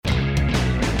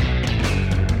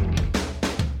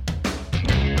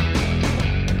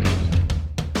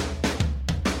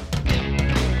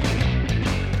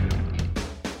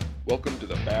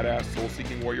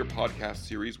Running Warrior podcast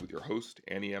series with your host,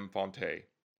 Annie M. Fonte.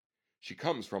 She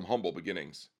comes from humble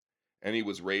beginnings. Annie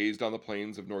was raised on the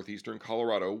plains of northeastern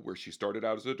Colorado, where she started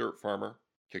out as a dirt farmer,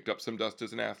 kicked up some dust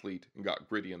as an athlete, and got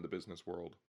gritty in the business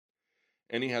world.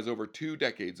 Annie has over 2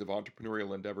 decades of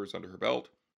entrepreneurial endeavors under her belt,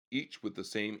 each with the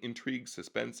same intrigue,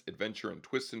 suspense, adventure, and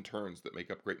twists and turns that make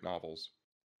up great novels.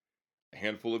 A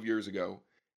handful of years ago,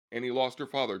 Annie lost her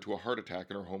father to a heart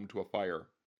attack in her home to a fire.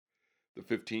 The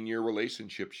 15-year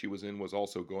relationship she was in was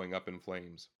also going up in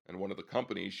flames, and one of the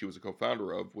companies she was a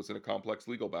co-founder of was in a complex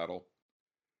legal battle.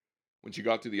 When she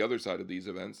got to the other side of these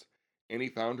events, Annie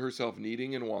found herself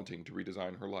needing and wanting to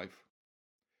redesign her life.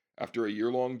 After a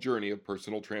year-long journey of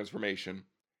personal transformation,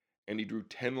 Annie drew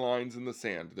 10 lines in the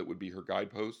sand that would be her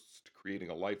guideposts to creating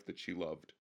a life that she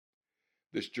loved.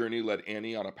 This journey led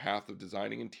Annie on a path of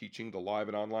designing and teaching the live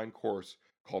and online course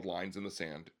called Lines in the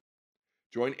Sand.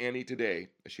 Join Annie today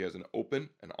as she has an open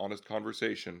and honest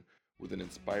conversation with an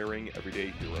inspiring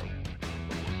everyday hero.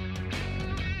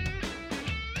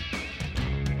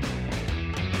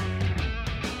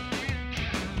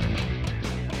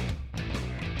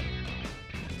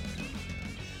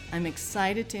 I'm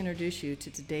excited to introduce you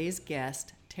to today's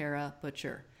guest, Tara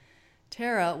Butcher.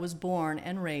 Tara was born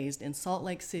and raised in Salt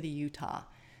Lake City, Utah.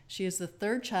 She is the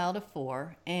third child of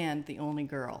 4 and the only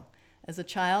girl. As a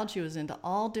child, she was into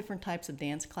all different types of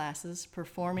dance classes,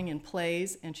 performing in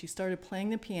plays, and she started playing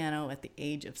the piano at the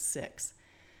age of 6.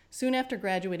 Soon after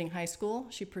graduating high school,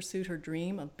 she pursued her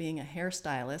dream of being a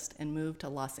hairstylist and moved to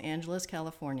Los Angeles,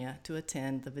 California to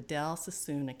attend the Vidal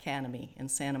Sassoon Academy in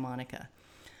Santa Monica.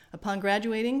 Upon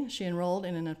graduating, she enrolled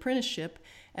in an apprenticeship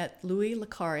at Louis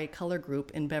Licari Color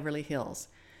Group in Beverly Hills.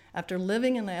 After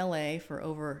living in LA for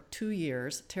over 2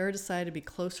 years, Tara decided to be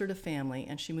closer to family,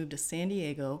 and she moved to San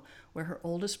Diego, where her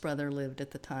oldest brother lived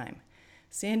at the time.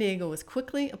 San Diego was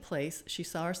quickly a place she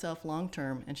saw herself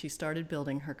long-term, and she started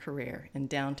building her career in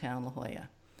downtown La Jolla.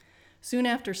 Soon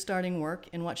after starting work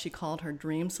in what she called her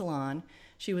dream salon,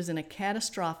 she was in a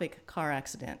catastrophic car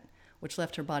accident, which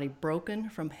left her body broken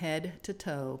from head to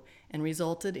toe and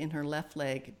resulted in her left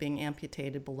leg being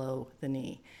amputated below the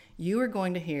knee. You are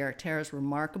going to hear Tara's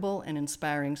remarkable and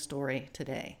inspiring story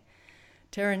today.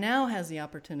 Tara now has the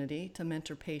opportunity to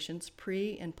mentor patients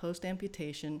pre- and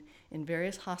post-amputation in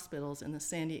various hospitals in the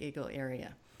San Diego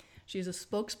area. She is a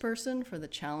spokesperson for the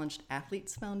Challenged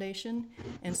Athletes Foundation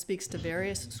and speaks to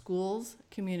various schools,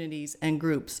 communities, and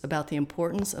groups about the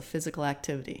importance of physical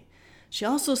activity. She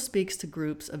also speaks to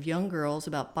groups of young girls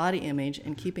about body image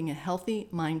and keeping a healthy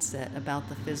mindset about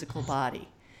the physical body.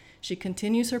 She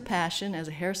continues her passion as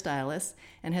a hairstylist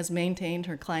and has maintained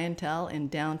her clientele in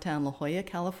downtown La Jolla,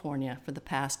 California for the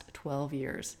past 12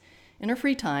 years. In her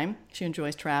free time, she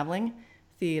enjoys traveling,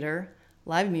 theater,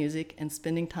 live music, and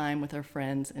spending time with her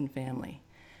friends and family.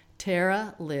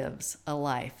 Tara lives a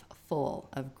life full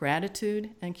of gratitude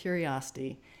and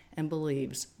curiosity and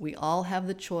believes we all have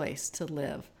the choice to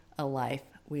live a life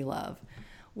we love.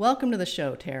 Welcome to the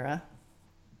show, Tara.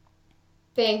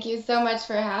 Thank you so much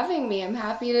for having me. I'm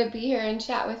happy to be here and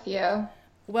chat with you.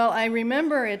 Well, I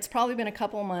remember it's probably been a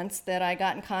couple months that I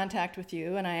got in contact with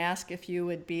you and I asked if you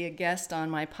would be a guest on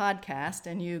my podcast,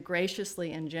 and you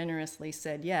graciously and generously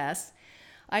said yes.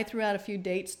 I threw out a few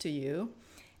dates to you,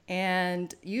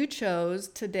 and you chose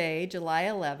today, July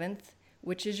 11th,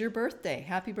 which is your birthday.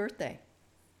 Happy birthday.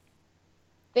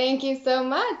 Thank you so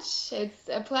much. It's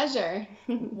a pleasure.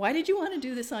 Why did you want to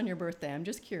do this on your birthday? I'm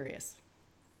just curious.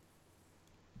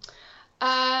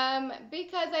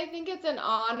 Because I think it's an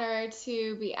honor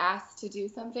to be asked to do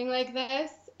something like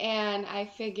this, and I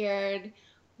figured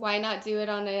why not do it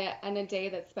on a day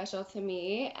that's special to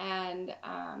me, and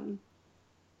I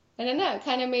don't know, it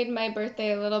kind of made my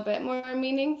birthday a little bit more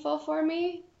meaningful for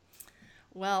me.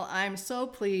 Well, I'm so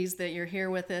pleased that you're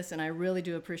here with us, and I really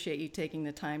do appreciate you taking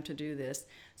the time to do this.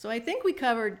 So I think we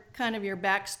covered kind of your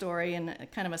backstory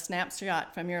and kind of a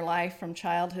snapshot from your life from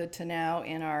childhood to now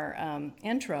in our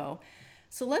intro.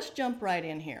 So let's jump right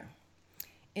in here.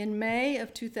 In May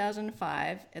of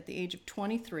 2005, at the age of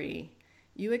 23,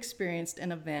 you experienced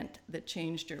an event that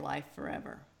changed your life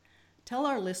forever. Tell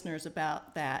our listeners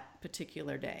about that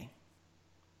particular day.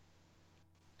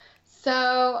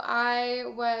 So I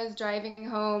was driving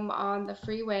home on the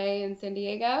freeway in San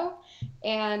Diego,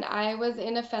 and I was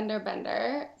in a fender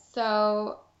bender.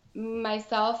 So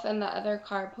myself and the other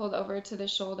car pulled over to the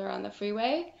shoulder on the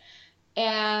freeway,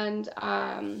 and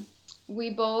we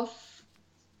both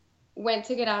went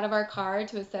to get out of our car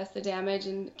to assess the damage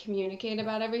and communicate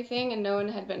about everything, and no one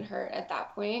had been hurt at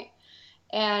that point.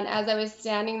 And as I was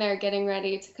standing there getting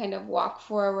ready to kind of walk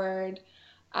forward,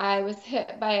 I was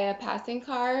hit by a passing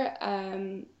car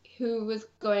who was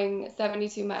going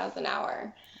 72 miles an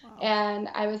hour. Wow. And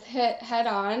I was hit head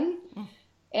on,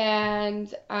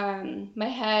 and my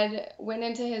head went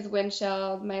into his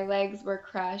windshield, my legs were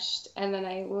crushed, and then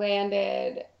I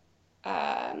landed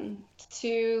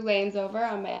 2 lanes over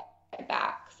on my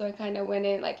back. So I kind of went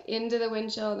in like into the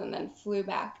windshield and then flew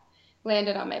back,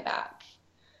 landed on my back.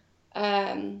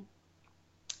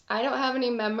 I don't have any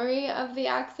memory of the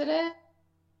accident.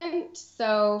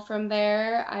 So from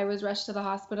there, I was rushed to the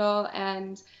hospital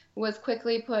and was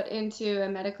quickly put into a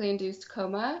medically induced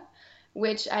coma,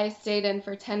 which I stayed in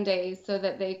for 10 days so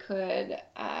that they could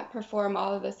perform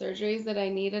all of the surgeries that I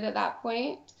needed at that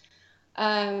point.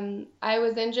 I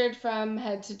was injured from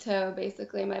head to toe.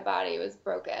 Basically, my body was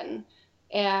broken.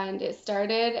 And it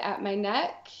started at my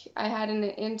neck. I had an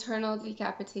internal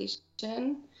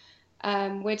decapitation,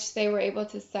 which they were able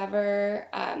to sever,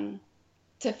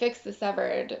 to fix the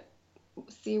severed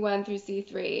C1 through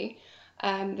C3.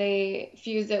 They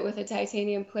fused it with a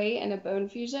titanium plate and a bone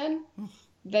fusion.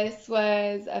 This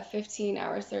was a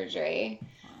 15-hour surgery.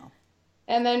 Wow.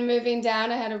 And then moving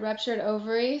down, I had a ruptured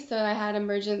ovary, so I had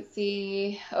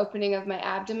emergency opening of my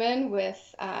abdomen with,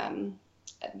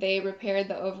 they repaired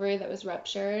the ovary that was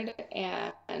ruptured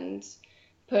and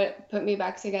put me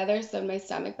back together, sewed my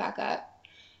stomach back up.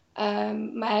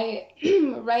 My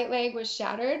right leg was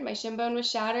shattered, my shin bone was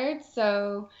shattered,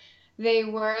 so they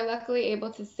were luckily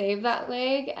able to save that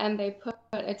leg, and they put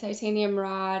a titanium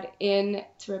rod in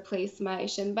to replace my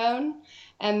shin bone,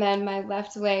 and then my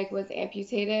left leg was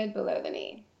amputated below the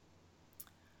knee.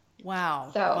 Wow.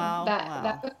 So Wow.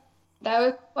 that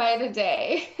was quite a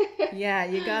day. Yeah,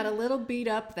 you got a little beat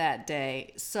up that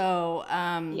day. So,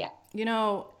 Yeah. you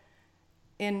know,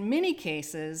 in many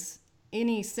cases,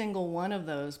 any single one of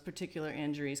those particular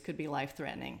injuries could be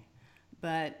life-threatening.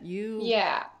 But you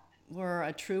Yeah. were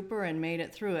a trooper and made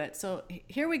it through it. So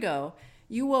here we go.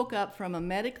 You woke up from a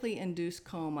medically induced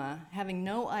coma, having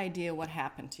no idea what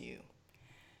happened to you.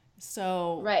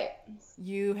 So Right.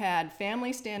 you had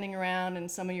family standing around and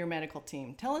some of your medical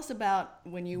team. Tell us about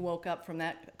when you woke up from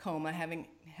that coma, having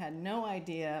had no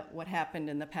idea what happened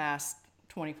in the past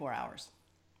 24 hours.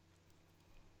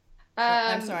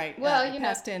 I'm sorry, Well,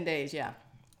 past 10 days, yeah.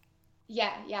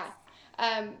 Yeah.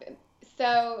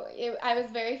 So I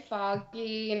was very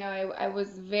foggy, I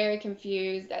was very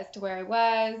confused as to where I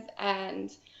was, and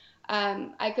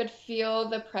I could feel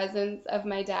the presence of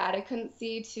my dad. I couldn't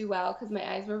see too well because my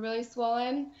eyes were really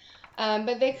swollen,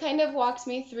 but they kind of walked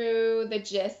me through the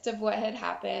gist of what had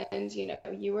happened.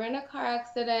 You were in a car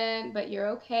accident, but you're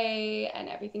okay, and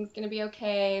everything's going to be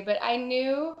okay. But I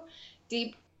knew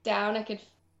deep down I could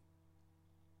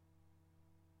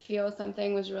feel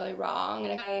something was really wrong,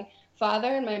 and my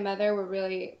father and my mother were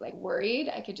really worried.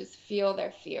 I could just feel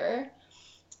their fear.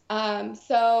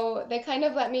 So they kind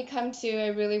of let me come to. I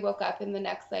really woke up in the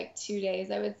next 2 days,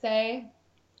 I would say.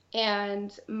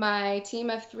 And my team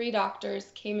of 3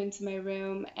 doctors came into my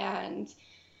room, and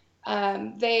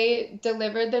they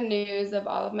delivered the news of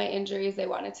all of my injuries. They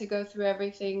wanted to go through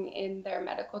everything in their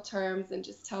medical terms and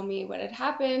just tell me what had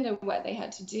happened and what they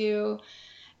had to do.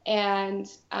 And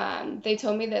they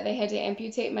told me that they had to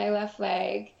amputate my left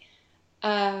leg.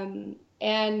 And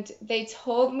they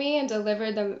told me and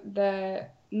delivered the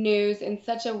news in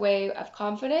such a way of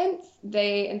confidence.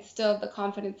 They instilled the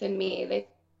confidence in me.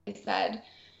 They said,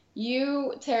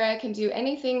 you, Tara, can do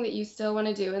anything that you still want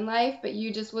to do in life, but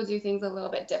you just will do things a little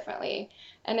bit differently.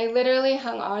 And I literally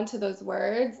hung on to those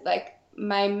words.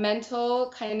 My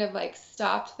mental kind of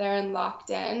stopped there and locked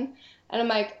in. And I'm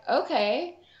like,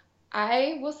 okay,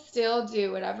 I will still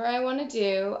do whatever I want to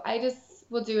do. I just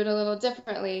will do it a little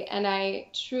differently. And I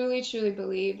truly, truly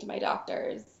believed my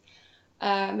doctors.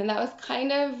 And that was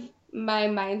kind of my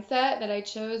mindset that I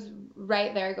chose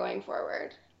right there going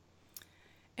forward.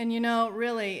 And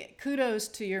really, kudos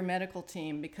to your medical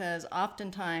team, because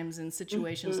oftentimes in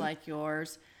situations like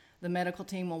yours, the medical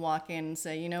team will walk in and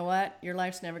say, you know what, your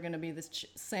life's never going to be the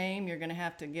same. You're going to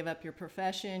have to give up your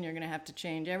profession. You're going to have to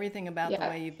change everything about the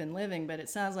way you've been living. But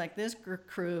it sounds like this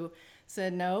crew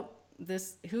said, nope,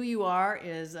 who you are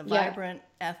is a vibrant,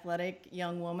 athletic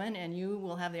young woman, and you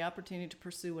will have the opportunity to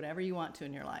pursue whatever you want to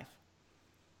in your life.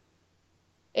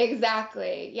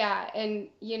 Exactly. Yeah. And,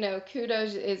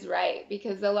 kudos is right,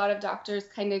 because a lot of doctors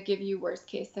kind of give you worst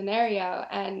case scenario.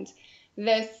 And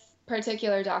this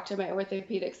particular doctor, my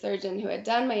orthopedic surgeon who had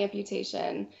done my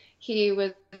amputation, he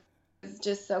was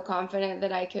just so confident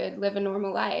that I could live a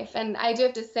normal life. And I do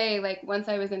have to say, once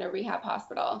I was in a rehab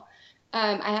hospital,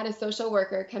 I had a social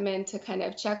worker come in to kind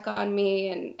of check on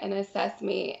me and assess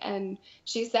me. And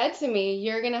she said to me,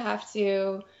 you're going to have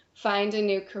to find a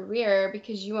new career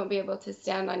because you won't be able to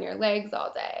stand on your legs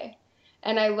all day.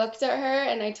 And I looked at her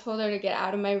and I told her to get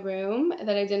out of my room,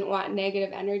 that I didn't want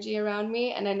negative energy around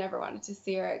me, and I never wanted to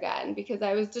see her again because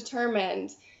I was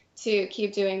determined to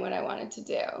keep doing what I wanted to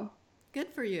do. Good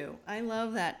for you. I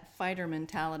love that fighter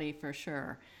mentality for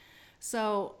sure.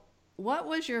 So, what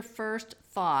was your first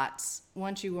thoughts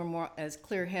once you were more as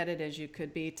clear-headed as you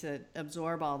could be to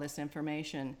absorb all this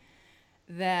information,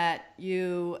 that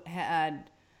you had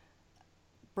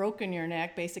broken your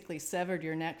neck, basically severed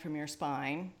your neck from your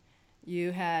spine,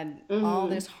 you had all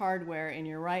this hardware in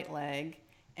your right leg,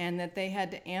 and that they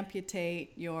had to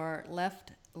amputate your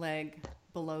left leg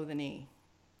below the knee?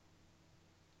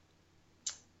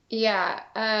 Yeah.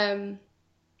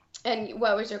 And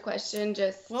what was your question?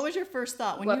 Just What was your first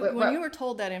thought when you were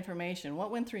told that information? What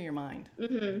went through your mind?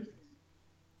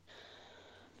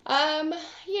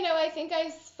 I think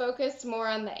I focused more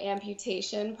on the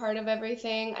amputation part of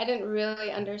everything. I didn't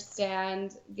really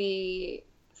understand the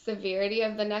severity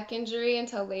of the neck injury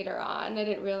until later on. I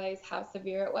didn't realize how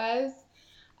severe it was.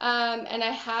 And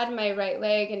I had my right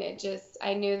leg, and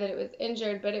I knew that it was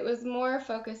injured, but it was more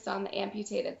focused on the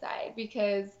amputated side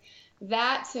because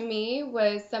that to me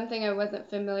was something I wasn't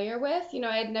familiar with.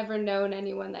 I had never known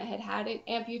anyone that had an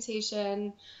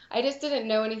amputation. I just didn't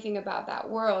know anything about that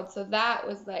world. So that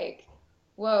was like,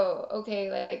 whoa, okay,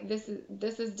 like this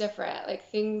is different. Like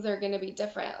things are going to be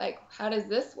different. Like, how does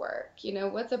this work?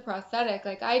 What's a prosthetic?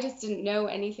 Like, I just didn't know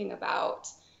anything about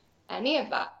any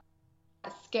of that.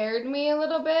 It scared me a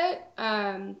little bit.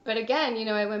 But again,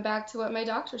 I went back to what my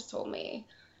doctors told me,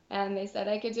 and they said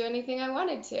I could do anything I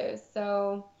wanted to.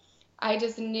 So I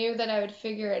just knew that I would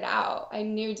figure it out. I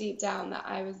knew deep down that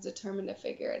I was determined to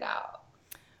figure it out.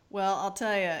 Well, I'll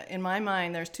tell you, in my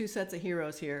mind, there's two sets of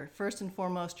heroes here. First and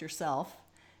foremost, yourself,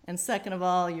 and second of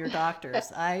all, your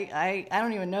doctors. I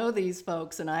don't even know these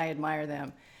folks, and I admire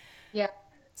them. Yeah.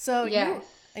 So yes.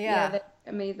 Yeah, they're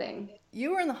amazing.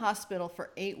 You were in the hospital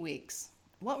for 8 weeks.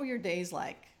 What were your days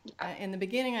like? In the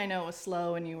beginning, I know it was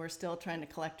slow, and you were still trying to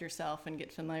collect yourself and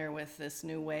get familiar with this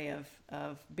new way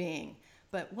of being.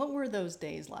 But what were those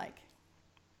days like?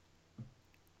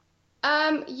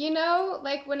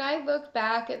 Like when I look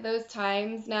back at those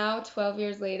times now, 12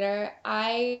 years later,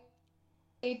 I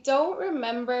don't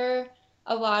remember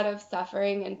a lot of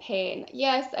suffering and pain.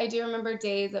 Yes, I do remember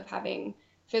days of having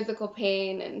physical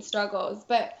pain and struggles,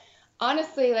 but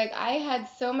honestly, like I had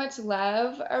so much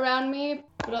love around me.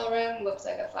 Hospital room looks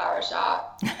like a flower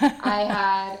shop.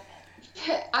 I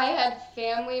had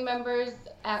family members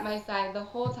at my side the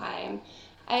whole time.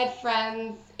 I had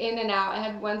friends in and out. I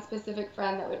had one specific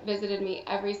friend that visited me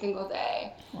every single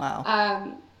day. Wow.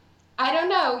 I don't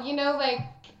know,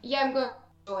 I'm going to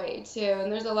joy too.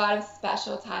 And there's a lot of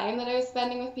special time that I was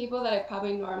spending with people that I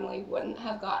probably normally wouldn't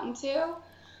have gotten to.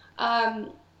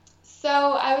 So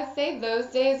I would say those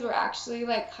days were actually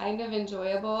like kind of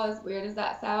enjoyable, as weird as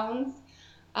that sounds.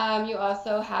 You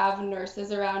also have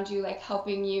nurses around you, like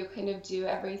helping you kind of do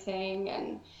everything,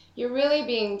 and you're really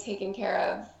being taken care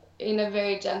of in a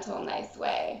very gentle, nice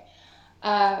way.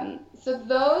 So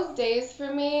those days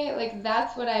for me, like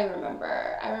that's what I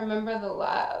remember. I remember the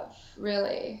love,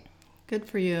 really. Good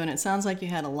for you, and it sounds like you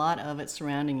had a lot of it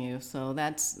surrounding you. So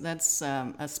that's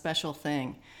a special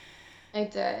thing. I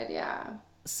did, yeah.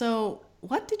 So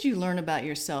what did you learn about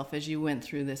yourself as you went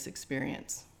through this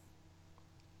experience?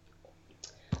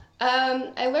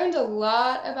 I learned a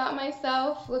lot about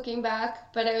myself looking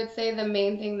back, but I would say the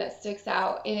main thing that sticks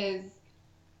out is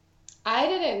I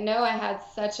didn't know I had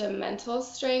such a mental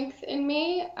strength in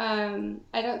me.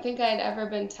 I don't think I had ever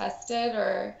been tested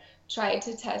or tried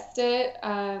to test it.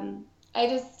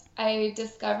 I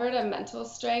discovered a mental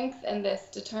strength and this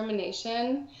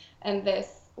determination and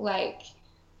this like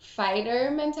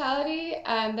fighter mentality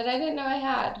that I didn't know I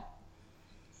had.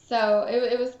 So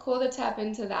it was cool to tap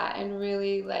into that and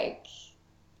really like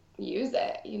use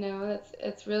it.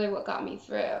 It's really what got me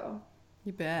through.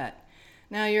 You bet.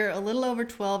 Now you're a little over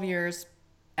 12 years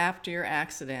after your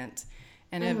accident,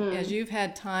 and as you've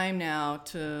had time now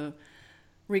to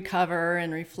recover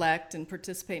and reflect and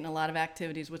participate in a lot of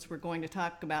activities, which we're going to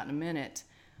talk about in a minute,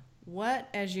 what,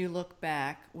 as you look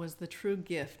back, was the true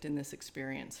gift in this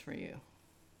experience for you?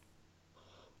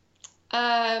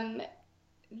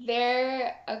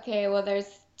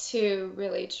 There's two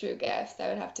really true gifts, I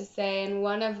would have to say. And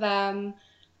one of them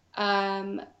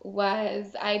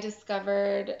was I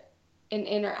discovered an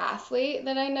inner athlete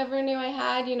that I never knew I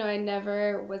had. I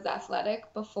never was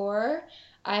athletic before.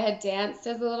 I had danced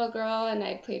as a little girl and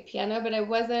I played piano, but I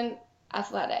wasn't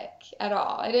athletic at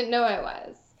all. I didn't know I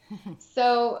was.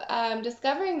 So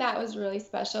discovering that was really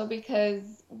special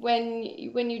because when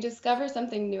you discover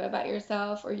something new about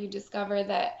yourself, or you discover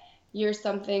that you're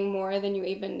something more than you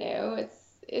even knew.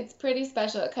 It's pretty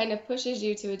special. It kind of pushes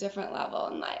you to a different level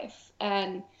in life,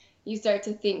 and you start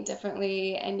to think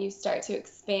differently, and you start to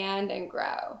expand and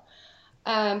grow.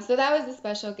 So that was a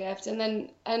special gift. And then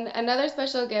another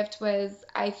special gift was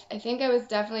I think I was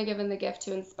definitely given the gift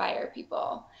to inspire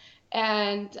people.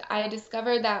 And I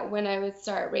discovered that when I would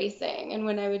start racing and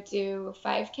when I would do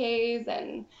 5Ks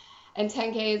and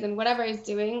 10Ks and whatever I was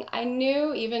doing, I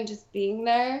knew even just being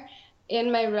there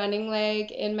in my running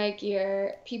leg, in my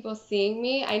gear, people seeing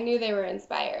me, I knew they were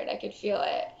inspired. I could feel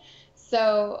it.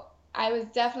 So I was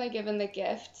definitely given the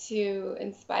gift to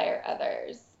inspire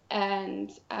others.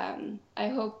 And I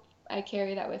hope I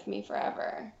carry that with me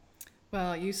forever.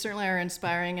 Well, you certainly are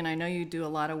inspiring, and I know you do a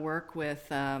lot of work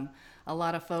with a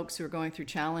lot of folks who are going through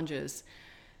challenges.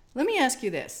 Let me ask you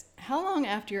this. How long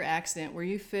after your accident were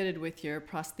you fitted with your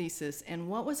prosthesis, and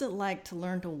what was it like to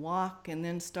learn to walk and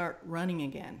then start running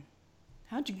again?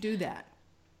 How'd you do that?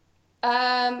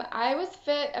 I was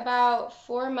fit about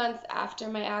 4 months after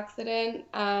my accident.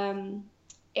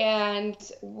 And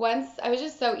once I was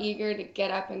just so eager to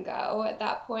get up and go at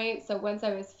that point. So once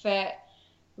I was fit,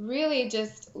 really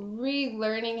just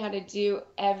relearning how to do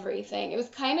everything. It was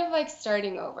kind of like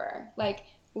starting over, like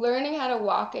learning how to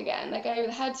walk again. Like I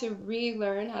had to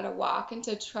relearn how to walk and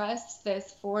to trust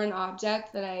this foreign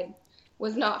object that I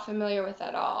was not familiar with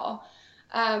at all.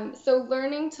 So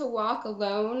learning to walk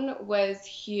alone was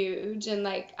huge. And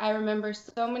like, I remember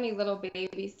so many little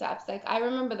baby steps. Like I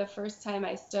remember the first time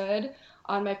I stood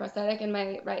on my prosthetic in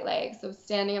my right leg, so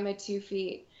standing on my 2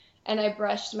 feet, and I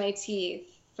brushed my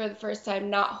teeth for the first time,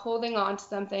 not holding on to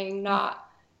something, not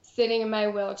sitting in my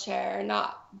wheelchair,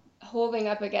 not holding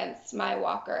up against my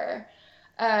walker.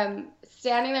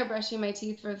 Standing there brushing my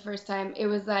teeth for the first time, it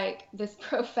was like this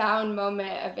profound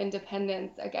moment of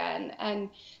independence again. And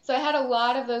so I had a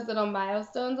lot of those little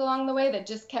milestones along the way that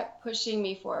just kept pushing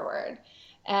me forward.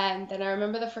 And then I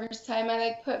remember the first time I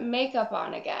like put makeup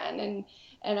on again,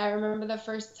 and I remember the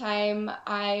first time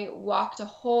I walked a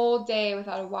whole day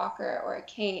without a walker or a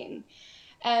cane.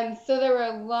 And so there were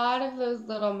a lot of those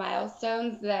little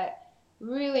milestones that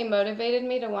really motivated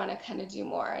me to want to kind of do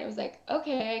more. And it was like,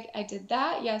 okay, I did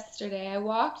that yesterday. I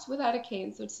walked without a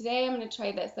cane. So today I'm going to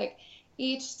try this. Like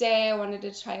each day I wanted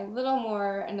to try a little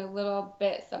more and a little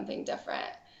bit something different.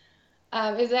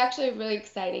 It was actually a really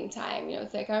exciting time. You know,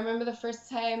 it's like I remember the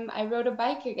first time I rode a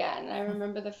bike again. I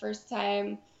remember the first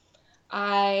time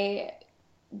I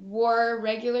wore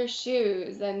regular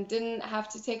shoes and didn't have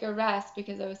to take a rest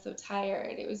because I was so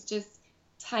tired. It was just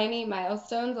tiny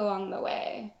milestones along the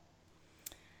way.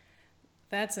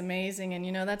 That's amazing.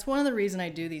 And that's one of the reasons I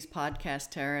do these podcasts,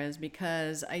 Tara, is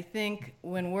because I think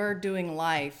when we're doing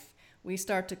life, we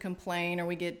start to complain or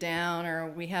we get down or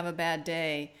we have a bad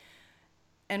day.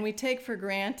 And we take for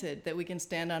granted that we can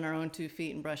stand on our own 2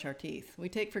 feet and brush our teeth. We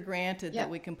take for granted that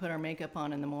we can put our makeup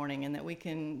on in the morning and that we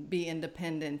can be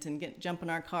independent and jump in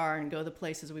our car and go the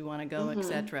places we want to go,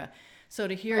 etc. So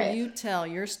to hear you tell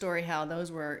your story, how those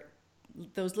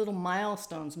little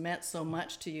milestones meant so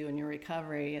much to you in your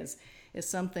recovery is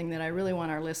something that I really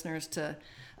want our listeners to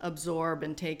absorb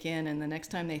and take in. And the next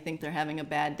time they think they're having a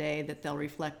bad day, that they'll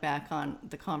reflect back on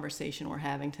the conversation we're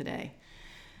having today.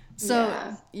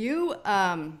 So you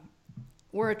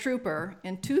were a trooper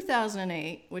in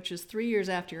 2008, which is 3 years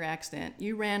after your accident.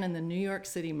 You ran in the New York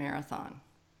City Marathon.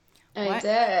 I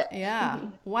did. Yeah.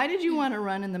 Why did you want to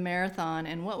run in the marathon,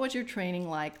 and what was your training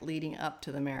like leading up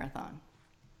to the marathon?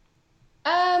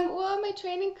 Well, my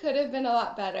training could have been a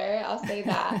lot better. I'll say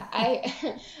that.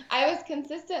 I was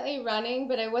consistently running,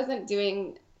 but I wasn't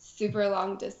doing super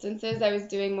long distances. I was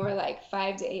doing more like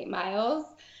 5 to 8 miles.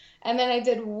 And then I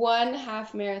did one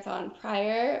half marathon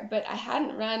prior, but I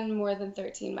hadn't run more than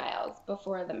 13 miles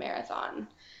before the marathon.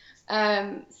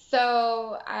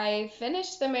 So I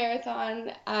finished the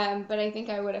marathon, but I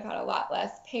think I would have had a lot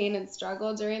less pain and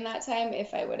struggle during that time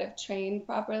if I would have trained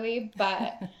properly.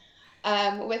 But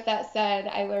with that said,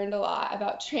 I learned a lot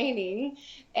about training.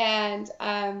 And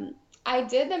I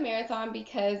did the marathon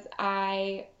because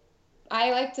I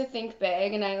like to think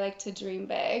big and I like to dream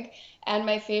big. And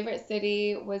my favorite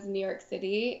city was New York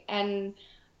City. And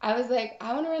I was like,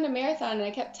 I want to run a marathon. And I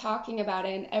kept talking about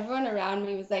it. And everyone around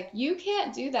me was like, you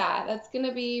can't do that. That's going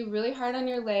to be really hard on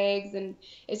your legs. And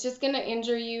it's just going to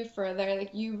injure you further. Like,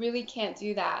 you really can't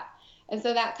do that. And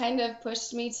so that kind of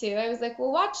pushed me too. I was like,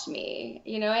 well, watch me.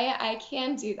 I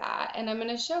can do that. And I'm going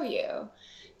to show you.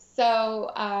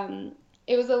 So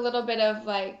it was a little bit of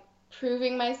like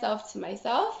proving myself to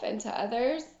myself and to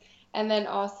others. And then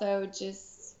also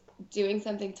just doing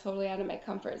something totally out of my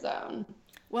comfort zone.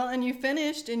 Well, and you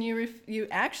finished, and you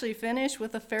actually finished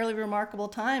with a fairly remarkable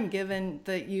time, given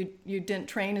that you didn't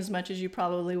train as much as you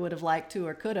probably would have liked to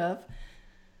or could have.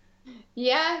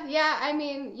 Yeah, yeah. I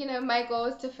mean, my goal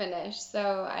was to finish,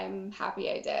 so I'm happy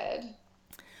I did.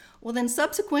 Well, then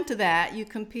subsequent to that, you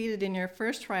competed in your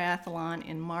first triathlon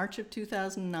in March of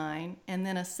 2009, and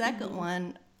then a second Hmm.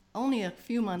 one only a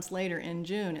few months later in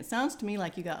June. It sounds to me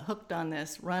like you got hooked on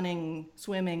this running,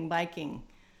 swimming, biking.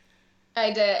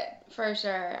 I did, for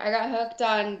sure. I got hooked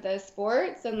on the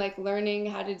sports and like learning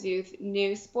how to do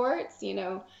new sports,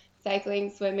 cycling,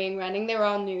 swimming, running. They were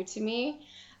all new to me.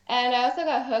 And I also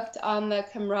got hooked on the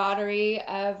camaraderie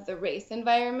of the race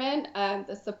environment.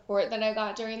 The support that I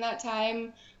got during that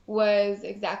time was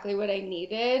exactly what I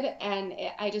needed, and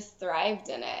I just thrived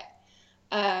in it.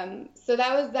 So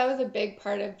that was a big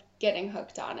part of getting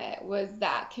hooked on it, was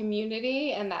that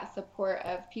community and that support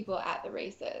of people at the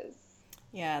races.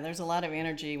 Yeah, there's a lot of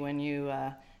energy when you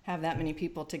have that many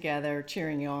people together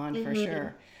cheering you on for Hmm.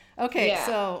 sure. Okay, Yeah.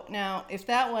 so now if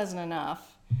that wasn't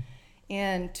enough,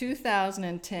 in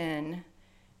 2010,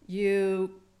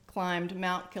 you climbed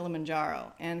Mount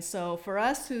Kilimanjaro. And so, for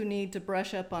us who need to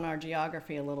brush up on our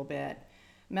geography a little bit,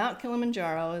 Mount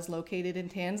Kilimanjaro is located in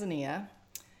Tanzania.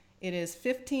 It is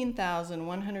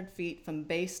 15,100 feet from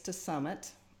base to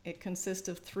summit. It consists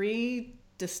of three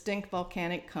distinct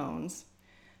volcanic cones.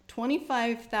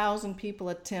 25,000 people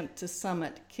attempt to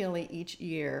summit Kili each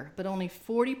year, but only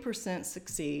 40%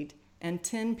 succeed, and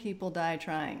 10 people die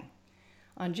trying.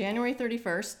 On January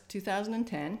 31st,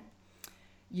 2010,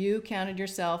 you counted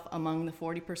yourself among the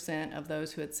 40% of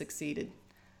those who had succeeded.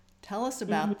 Tell us Hmm.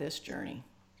 about this journey.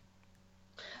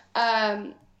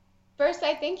 Um, First,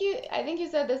 I think you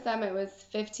said the summit was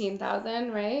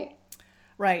 15,000, right?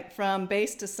 Right, from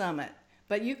base to summit.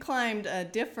 But you climbed a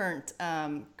different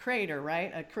crater,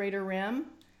 right? A crater rim?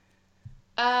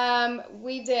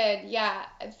 We did, yeah.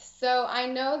 So I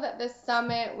know that the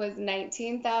summit was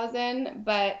 19,000,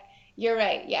 but you're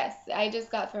right. Yes, I just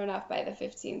got thrown off by the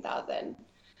 15,000.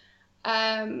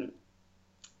 Um,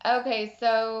 okay,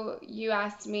 so you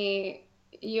asked me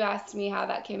how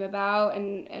that came about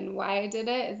and why I did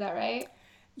it. Is that right?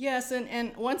 Yes,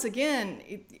 and once again,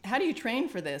 how do you train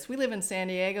for this? We live in San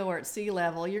Diego, we're at sea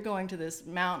level. You're going to this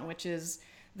mountain, which is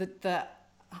the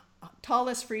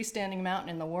tallest freestanding mountain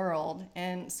in the world.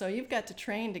 And so you've got to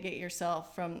train to get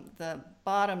yourself from the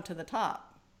bottom to the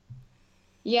top.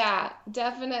 Yeah,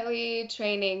 definitely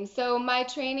training. So my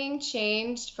training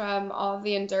changed from all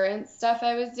the endurance stuff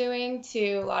I was doing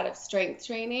to a lot of strength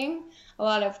training, a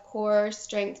lot of core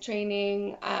strength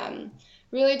training,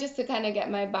 really just to kind of get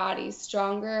my body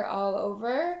stronger all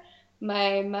over,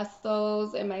 my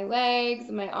muscles in my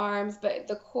legs, my arms, but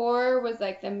the core was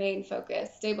like the main focus,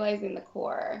 stabilizing the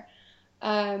core.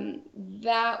 um,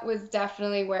 that was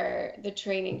definitely where the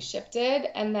training shifted.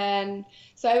 And then,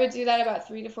 so I would do that about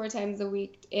 3 to 4 times a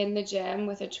week in the gym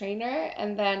with a trainer.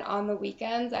 And then on the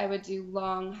weekends, I would do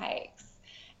long hikes.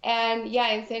 And yeah,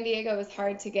 in San Diego, it was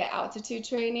hard to get altitude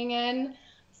training in.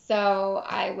 So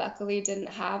I luckily didn't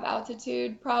have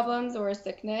altitude problems or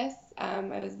sickness. I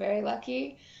was very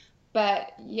lucky.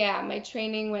 But yeah, my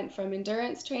training went from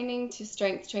endurance training to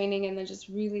strength training and then just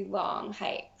really long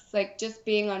hikes. Like just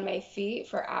being on my feet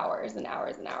for hours and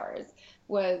hours and hours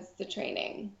was the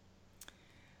training.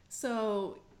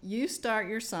 So you start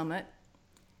your summit.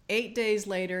 8 days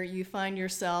later, you find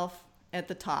yourself at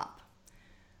the top.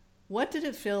 What did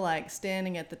it feel like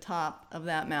standing at the top of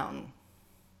that mountain?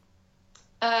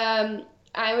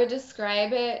 I would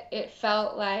describe it, it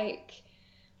felt very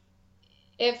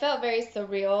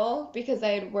surreal because I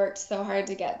had worked so hard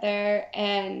to get there,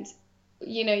 and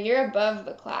you're above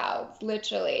the clouds,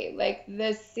 literally. Like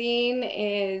the scene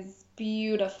is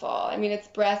beautiful. I mean, it's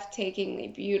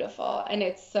breathtakingly beautiful, and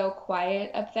it's so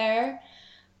quiet up there.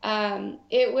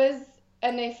 It was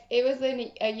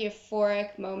a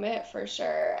euphoric moment for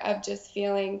sure, of just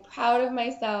feeling proud of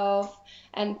myself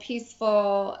and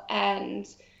peaceful and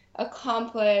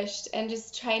accomplished and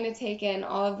just trying to take in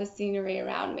all of the scenery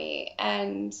around me.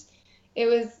 And it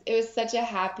was such a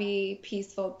happy,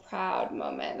 peaceful, proud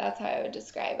moment. That's how I would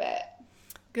describe it.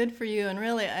 Good for you. And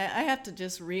really, I have to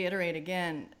just reiterate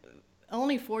again,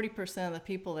 only 40% of the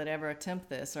people that ever attempt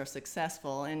this are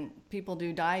successful, and people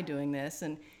do die doing this.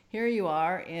 And here you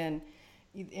are in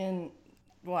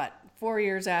what, 4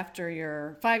 years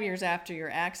after 5 years after your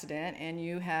accident, and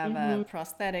you have a Mhm.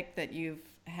 prosthetic that you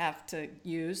have to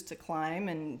use to climb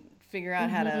and figure out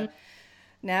how Mhm. to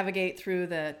navigate through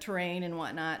the terrain and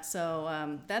whatnot.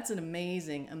 So that's an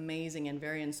amazing, amazing, and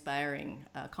very inspiring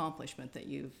accomplishment that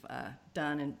you've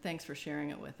done. And thanks for sharing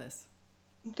it with us.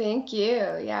 Thank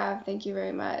you. Yeah, thank you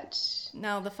very much.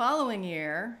 Now, the following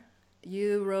year,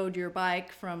 you rode your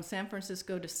bike from San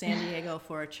Francisco to San Diego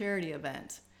for a charity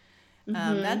event.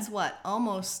 That's what,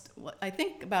 almost, I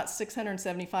think about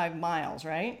 675 miles,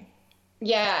 right?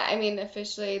 Yeah, I mean,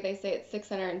 officially they say it's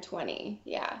 620.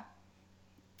 Yeah.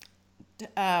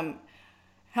 Um,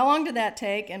 how long did that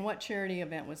take, and what charity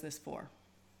event was this for?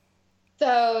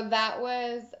 So that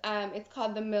was, it's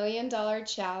called the $1 Million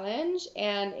Challenge,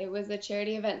 and it was a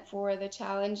charity event for the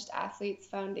Challenged Athletes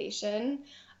Foundation.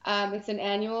 It's an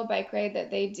annual bike ride that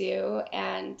they do,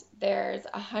 and there's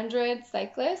 100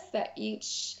 cyclists that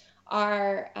each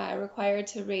are required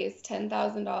to raise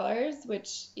 $10,000,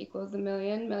 which equals the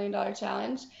 $1 Million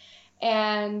Challenge.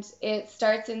 And it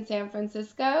starts in San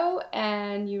Francisco,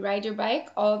 and you ride your bike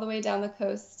all the way down the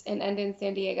coast and end in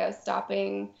San Diego,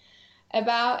 stopping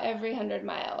about every 100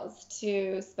 miles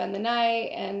to spend the night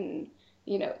and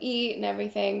eat and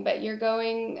everything. But you're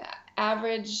going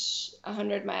average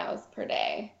 100 miles per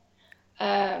day.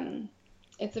 um,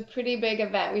 it's a pretty big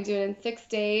event. We do it in 6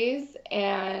 days,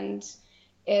 and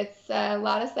it's a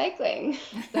lot of cycling.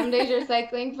 Some days you're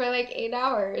cycling for like 8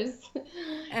 hours.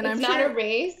 And It's I'm not a sure,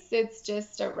 race, it's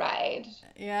just a ride.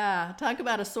 yeah, talk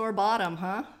about a sore bottom,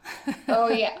 huh? Oh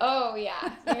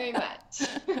yeah, very much.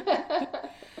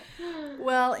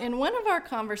 Well, in one of our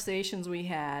conversations we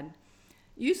had,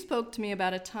 you spoke to me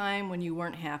about a time when you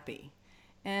weren't happy.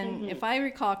 And if I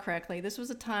recall correctly, this was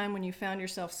a time when you found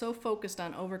yourself so focused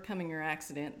on overcoming your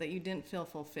accident that you didn't feel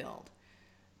fulfilled.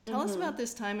 Tell us about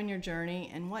this time in your journey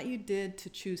and what you did to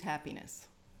choose happiness.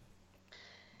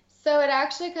 So it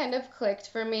actually kind of clicked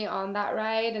for me on that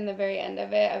ride and the very end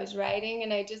of it. I was riding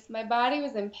and my body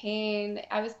was in pain.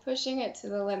 I was pushing it to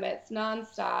the limits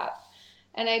nonstop.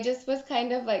 And I just was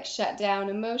kind of like shut down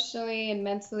emotionally and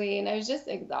mentally, and I was just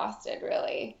exhausted,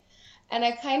 really. And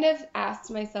I kind of asked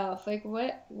myself, like,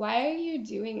 why are you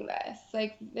doing this?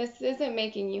 Like, this isn't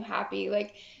making you happy.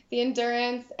 Like, the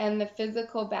endurance and the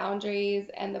physical boundaries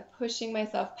and the pushing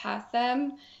myself past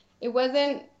them, it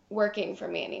wasn't working for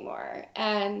me anymore.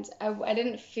 And I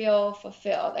didn't feel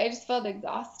fulfilled. I just felt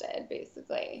exhausted,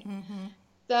 basically.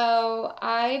 So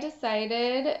I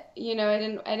decided, I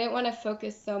didn't want to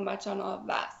focus so much on all of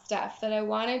that stuff, that I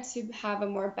wanted to have a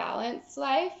more balanced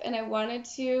life and I wanted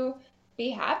to be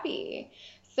happy.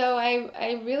 So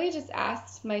I really just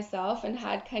asked myself and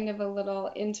had kind of a little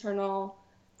internal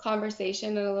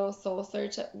conversation and a little soul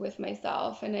search with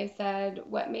myself. And I said,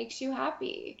 what makes you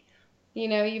happy?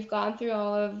 You've gone through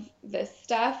all of this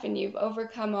stuff and you've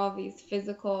overcome all these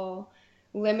physical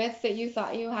limits that you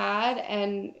thought you had,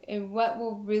 and what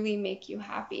will really make you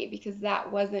happy, because that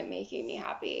wasn't making me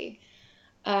happy.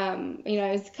 I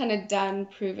was kind of done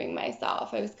proving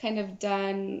myself. I was kind of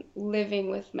done living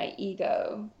with my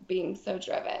ego being so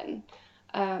driven,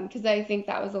 because I think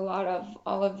that was a lot of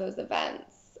all of those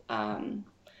events.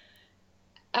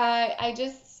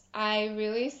 I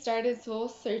really started soul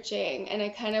searching, and I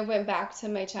kind of went back to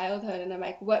my childhood, and I'm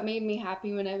like, what made me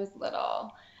happy when I was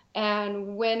little?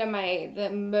 And when am I the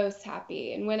most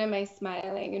happy? And when am I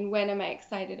smiling? And when am I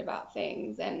excited about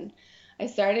things? And I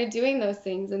started doing those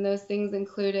things, and those things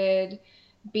included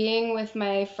being with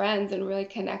my friends and really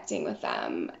connecting with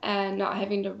them and not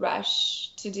having to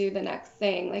rush to do the next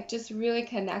thing, like just really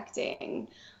connecting,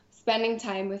 spending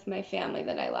time with my family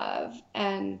that I love,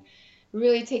 and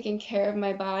really taking care of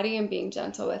my body and being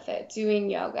gentle with it, doing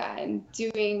yoga and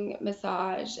doing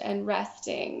massage and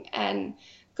resting and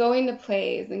going to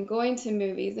plays and going to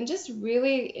movies and just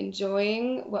really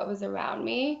enjoying what was around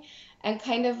me, and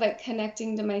kind of like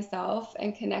connecting to myself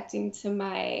and connecting to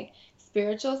my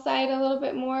spiritual side a little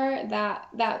bit more.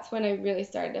 That's when I really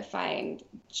started to find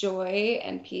joy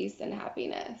and peace and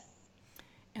happiness.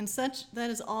 And that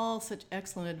is all such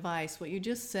excellent advice. What you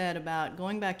just said about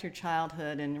going back to your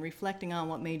childhood and reflecting on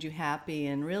what made you happy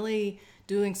and really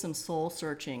doing some soul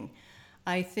searching.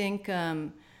 I think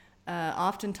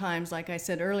oftentimes, like I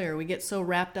said earlier, we get so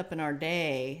wrapped up in our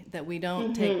day that we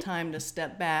don't take time to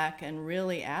step back and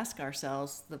really ask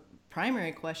ourselves the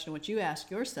primary question, which you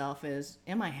ask yourself, is,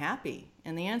 am I happy?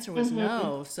 And the answer was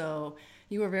no. So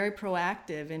you were very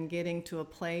proactive in getting to a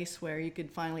place where you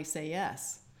could finally say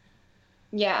yes.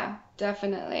 Yeah,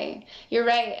 definitely. You're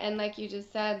right. And like you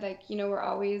just said, like, we're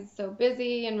always so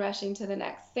busy and rushing to the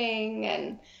next thing.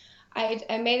 And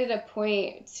I made it a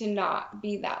point to not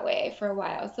be that way for a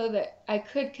while so that I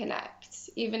could connect,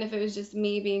 even if it was just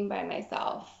me being by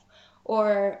myself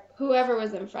or whoever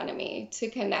was in front of me, to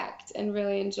connect and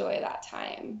really enjoy that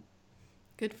time.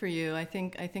 Good for you. I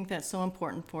think that's so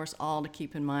important for us all to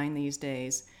keep in mind these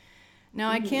days. Now,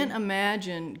 I can't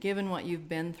imagine, given what you've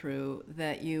been through,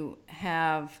 that you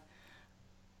have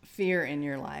fear in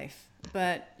your life,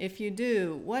 but if you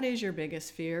do, what is your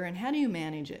biggest fear and how do you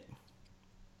manage it?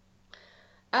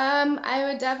 I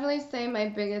would definitely say my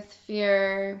biggest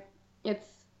fear, it's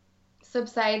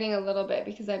subsiding a little bit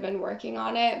because I've been working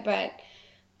on it, but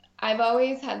I've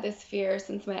always had this fear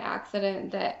since my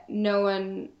accident that no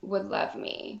one would love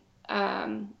me.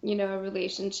 A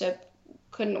relationship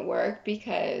couldn't work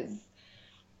because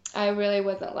I really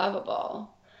wasn't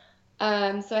lovable.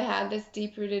 So I had this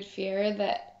deep-rooted fear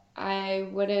that I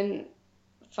wouldn't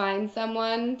find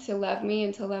someone to love me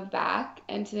and to love back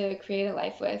and to create a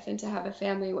life with and to have a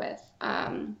family with.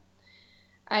 I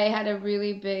had a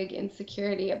really big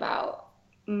insecurity about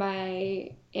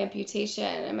my amputation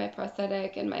and my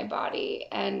prosthetic and my body.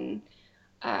 And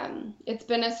it's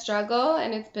been a struggle,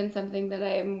 and it's been something that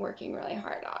I'm working really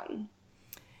hard on.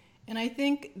 And I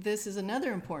think this is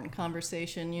another important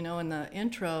conversation. You know, in the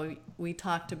intro, we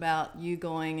talked about you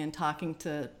going and talking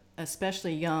to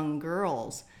especially young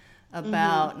girls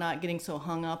about not getting so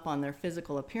hung up on their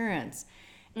physical appearance.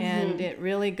 And it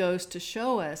really goes to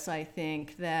show us, I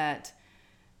think, that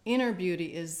inner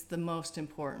beauty is the most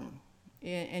important.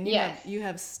 And you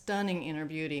have stunning inner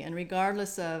beauty. And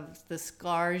regardless of the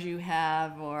scars you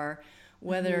have or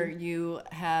whether you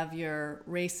have your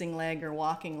racing leg or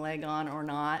walking leg on or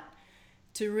not,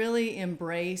 to really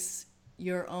embrace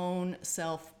your own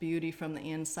self-beauty from the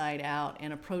inside out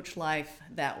and approach life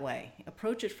that way.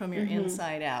 Approach it from your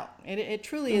inside out. It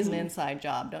truly is an inside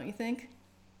job, don't you think?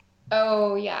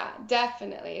 Oh, yeah,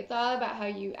 definitely. It's all about how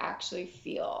you actually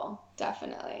feel,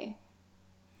 definitely.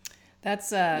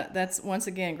 That's once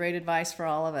again great advice for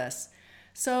all of us.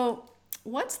 So,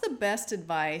 what's the best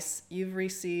advice you've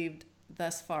received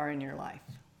thus far in your life?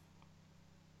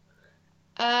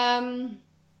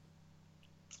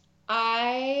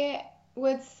 I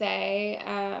would say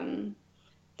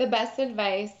the best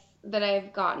advice that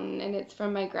I've gotten, and it's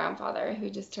from my grandfather who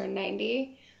just turned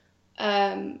 90.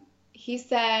 He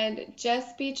said,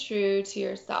 just be true to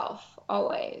yourself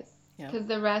always, because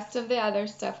the rest of the other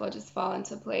stuff will just fall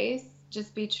into place.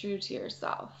 Just be true to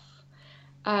yourself.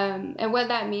 And what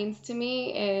that means to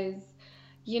me is,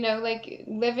 like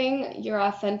living your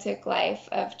authentic life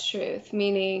of truth,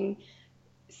 meaning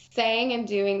saying and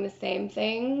doing the same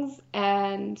things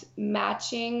and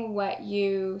matching what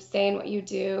you say and what you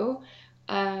do.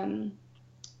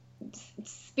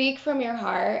 Speak from your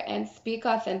heart and speak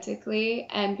authentically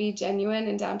and be genuine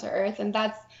and down to earth. And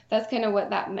that's kind of what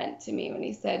that meant to me when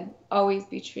he said, always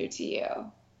be true to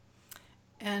you.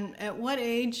 And at what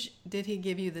age did he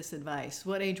give you this advice?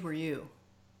 What age were you?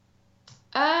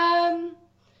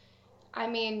 I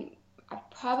mean,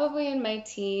 probably in my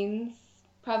teens,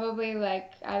 probably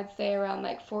like, I would say around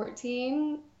like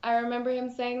 14. I remember him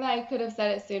saying that. I could have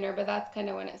said it sooner, but that's kind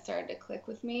of when it started to click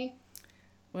with me.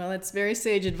 Well, it's very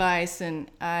sage advice,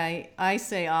 and I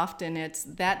say often it's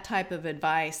that type of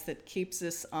advice that keeps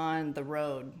us on the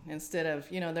road instead of,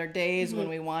 there are days when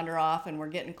we wander off and we're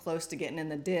getting close to getting in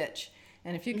the ditch.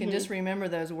 And if you can just remember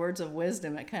those words of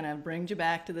wisdom, it kind of brings you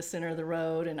back to the center of the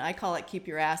road. And I call it keep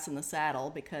your ass in the saddle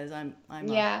because I'm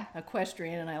a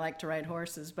equestrian and I like to ride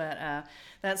horses. But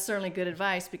that's certainly good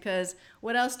advice, because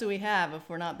what else do we have if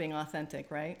we're not being authentic,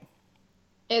 right?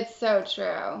 It's so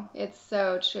true. It's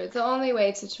so true. It's the only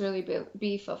way to truly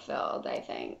be fulfilled, I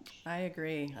think. I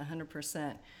agree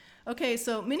 100%. Okay,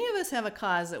 so many of us have a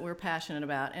cause that we're passionate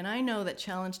about, and I know that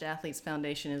Challenged Athletes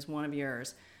Foundation is one of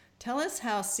yours. Tell us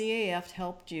how CAF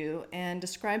helped you and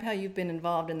describe how you've been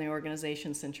involved in the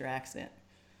organization since your accident.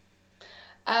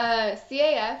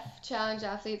 CAF, Challenge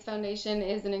Athletes Foundation,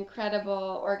 is an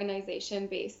incredible organization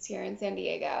based here in San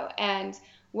Diego. And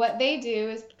what they do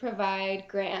is provide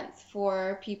grants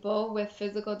for people with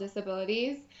physical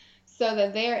disabilities so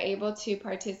that they are able to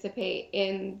participate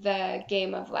in the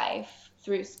game of life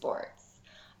through sports.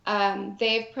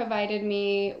 They've provided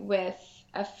me with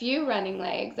a few running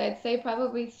legs. I'd say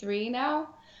probably 3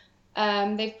 now.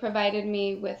 They've provided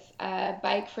me with a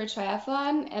bike for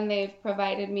triathlon, and they've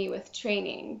provided me with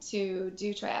training to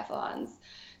do triathlons.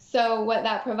 So what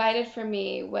that provided for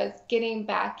me was getting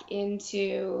back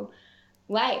into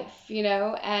life,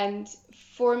 and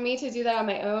for me to do that on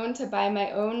my own, to buy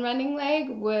my own running leg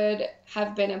would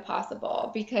have been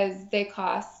impossible because they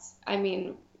cost,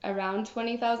 around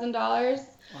 $20,000.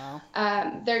 Wow.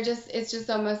 It's just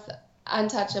almost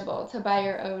untouchable to buy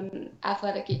your own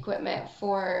athletic equipment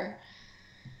for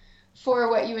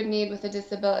what you would need with a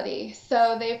disability.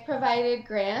 So they've provided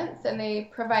grants, and they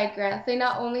provide grants. They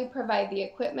not only provide the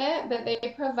equipment, but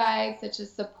they provide such a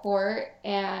support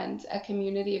and a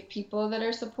community of people that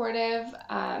are supportive.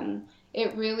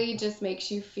 It really just makes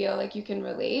you feel like you can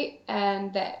relate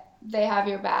and that they have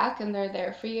your back and they're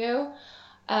there for you.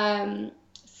 Um,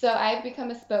 so I've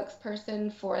become a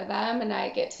spokesperson for them, and I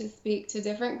get to speak to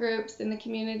different groups in the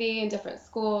community and different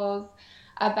schools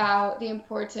about the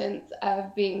importance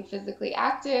of being physically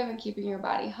active and keeping your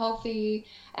body healthy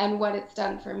and what it's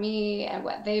done for me and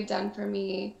what they've done for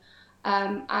me.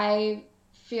 I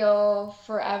feel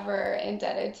forever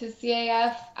indebted to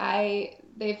CAF.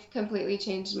 They've completely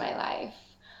changed my life.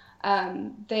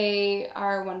 They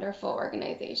are a wonderful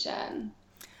organization.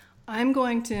 I'm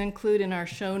going to include in our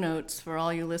show notes for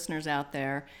all you listeners out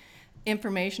there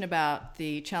information about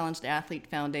the Challenged Athlete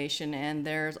Foundation, and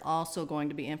there's also going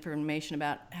to be information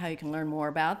about how you can learn more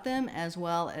about them as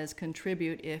well as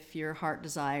contribute if your heart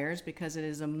desires, because it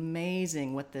is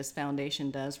amazing what this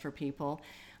foundation does for people.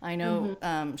 I know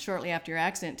shortly after your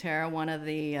accident, Tara, one of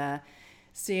the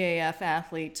CAF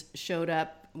athletes showed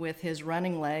up with his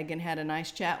running leg and had a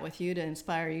nice chat with you to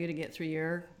inspire you to get through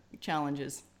your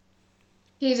challenges.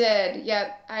 He did.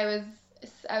 Yep. I was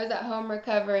at home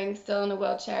recovering, still in a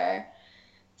wheelchair.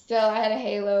 Still, I had a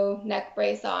halo neck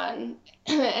brace on.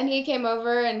 And he came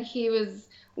over and he was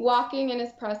walking in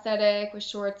his prosthetic with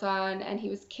shorts on, and he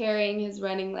was carrying his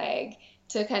running leg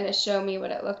to kind of show me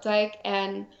what it looked like.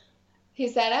 And he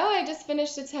said, "Oh, I just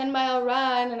finished a 10-mile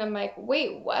run." And I'm like,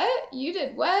 "Wait, what? You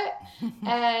did what?"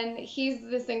 And he's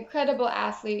this incredible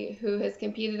athlete who has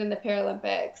competed in the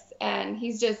Paralympics. And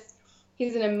he's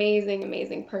an amazing,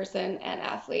 amazing person and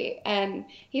athlete. And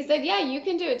he said, "Yeah, you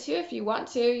can do it too if you want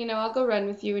to. I'll go run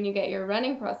with you when you get your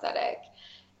running prosthetic."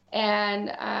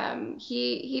 And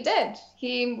he did.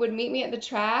 He would meet me at the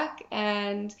track,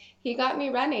 and he got me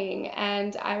running.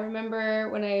 And I remember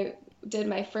when I did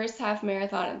my first half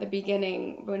marathon at the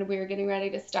beginning, when we were getting ready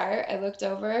to start, I looked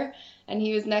over and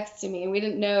he was next to me, and we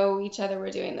didn't know each other were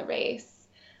doing the race.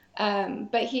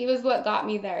 But he was what got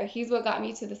me there. He's what got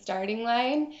me to the starting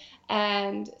line.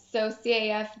 And so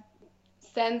CAF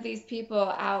sends these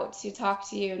people out to talk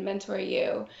to you and mentor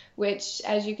you, which,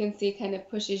 as you can see, kind of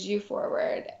pushes you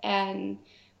forward. And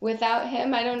without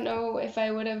him, I don't know if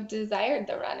I would have desired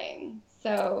the running.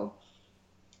 So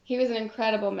he was an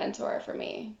incredible mentor for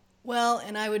me. Well,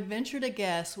 and I would venture to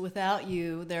guess, without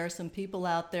you, there are some people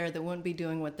out there that wouldn't be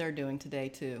doing what they're doing today,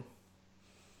 too.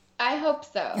 I hope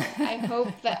so. I hope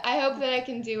that I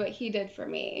can do what he did for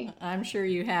me. I'm sure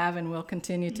you have and will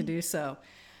continue to do so.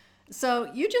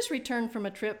 So you just returned from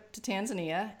a trip to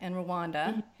Tanzania and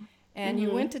Rwanda, and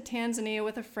you went to Tanzania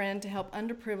with a friend to help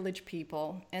underprivileged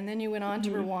people, and then you went on to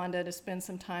Rwanda to spend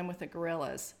some time with the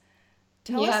gorillas.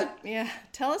 Tell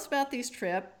us about these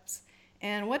trips,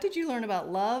 and what did you learn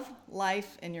about love,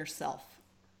 life, and yourself?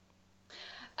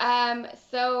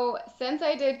 So since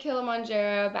I did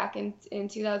Kilimanjaro back in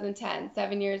 2010,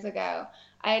 7 years ago,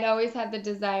 I had always had the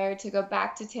desire to go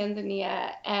back to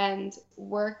Tanzania and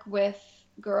work with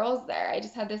girls there. I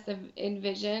just had this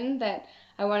envision that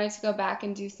I wanted to go back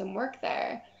and do some work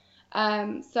there.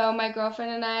 So my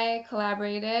girlfriend and I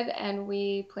collaborated, and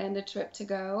we planned a trip to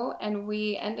go, and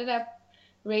we ended up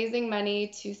raising money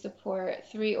to support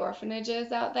 3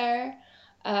 orphanages out there.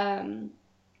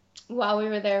 While we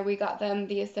were there, we got them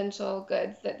the essential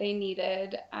goods that they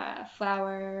needed: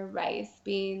 flour, rice,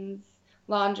 beans,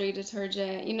 laundry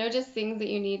detergent, just things that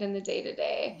you need in the day to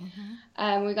day.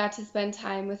 We got to spend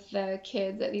time with the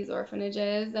kids at these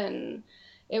orphanages, and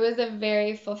it was a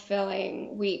very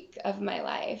fulfilling week of my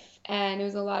life. And it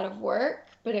was a lot of work,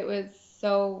 but it was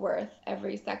so worth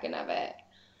every second of it.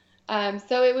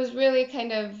 So it was really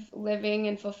kind of living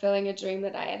and fulfilling a dream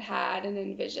that I had had and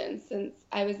envisioned since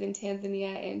I was in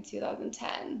Tanzania in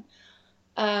 2010.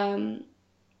 And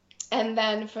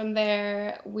then from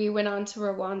there, we went on to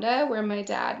Rwanda, where my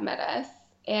dad met us.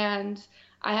 And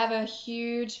I have a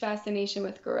huge fascination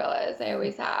with gorillas. I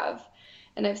always have.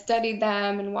 And I've studied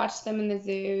them and watched them in the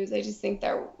zoos. I just think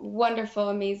they're wonderful,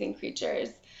 amazing creatures.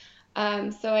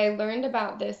 So I learned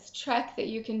about this trek that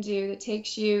you can do that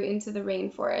takes you into the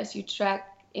rainforest. You trek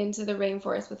into the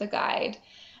rainforest with a guide,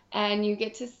 and you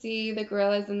get to see the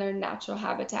gorillas in their natural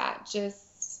habitat,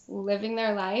 just living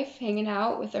their life, hanging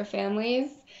out with their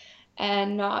families,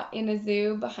 and not in a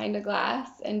zoo behind a glass,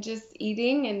 and just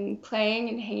eating and playing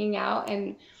and hanging out.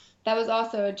 And that was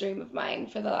also a dream of mine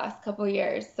for the last couple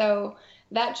years. So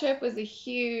that trip was a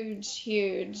huge,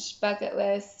 huge bucket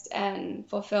list and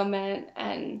fulfillment,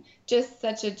 and just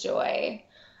such a joy.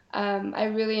 I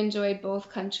really enjoyed both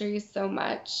countries so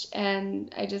much,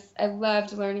 and I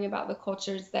loved learning about the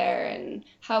cultures there and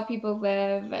how people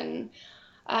live. And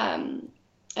I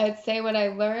would say what I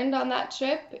learned on that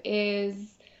trip is,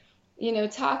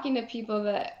 talking to people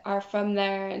that are from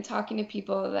there and talking to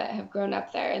people that have grown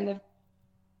up there, and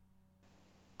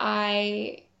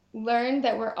I learned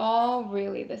that we're all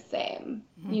really the same.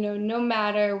 Mm-hmm. No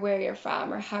matter where you're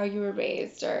from or how you were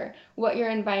raised or what your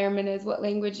environment is, what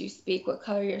language you speak, what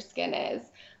color your skin is,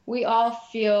 we all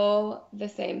feel the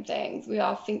same things. We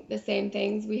all think the same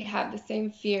things. We have the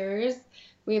same fears.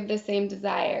 We have the same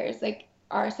desires. Like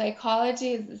our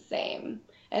psychology is the same.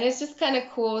 And it's just kind of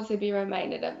cool to be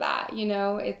reminded of that.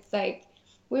 It's like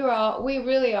we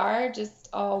really are just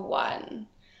all one.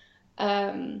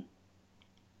 Um,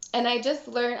 and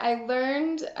I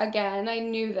learned again, I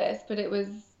knew this, but it was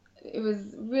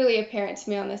really apparent to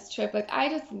me on this trip. Like I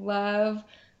just love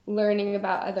learning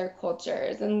about other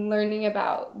cultures and learning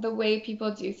about the way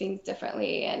people do things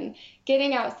differently and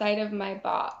getting outside of my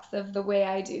box of the way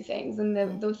I do things and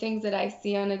the things that I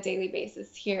see on a daily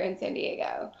basis here in San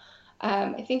Diego.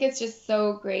 I think it's just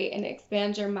so great and it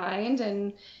expands your mind,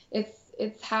 and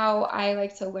it's how I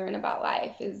like to learn about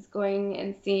life, is going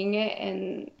and seeing it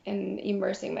and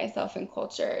immersing myself in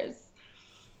cultures.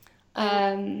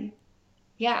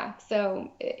 Yeah,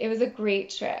 so it was a great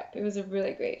trip. It was a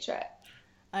really great trip.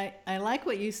 I like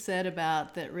what you said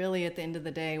about that really at the end of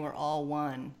the day, we're all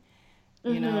one,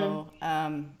 you know,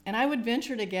 and I would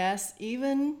venture to guess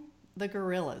even the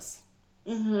gorillas.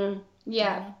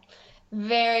 Yeah,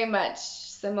 very much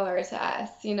similar to us,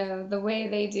 the way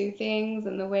they do things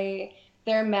and the way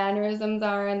their mannerisms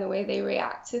are and the way they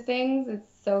react to things.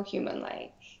 It's so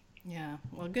human-like. Yeah,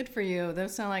 well, good for you.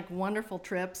 Those sound like wonderful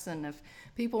trips, and if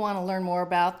people want to learn more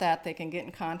about that, they can get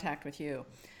in contact with you.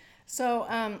 So,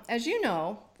 as you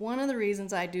know, one of the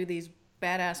reasons I do these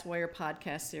Badass Warrior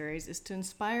podcast series is to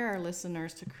inspire our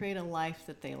listeners to create a life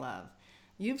that they love.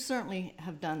 You certainly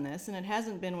have done this, and it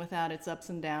hasn't been without its ups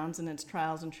and downs and its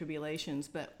trials and tribulations,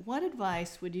 but what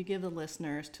advice would you give the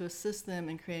listeners to assist them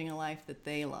in creating a life that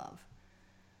they love?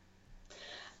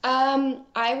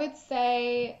 I would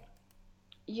say,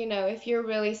 if you're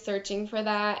really searching for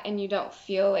that and you don't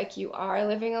feel like you are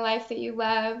living a life that you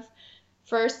love,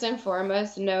 first and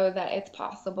foremost, know that it's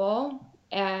possible,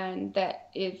 and that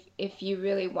if you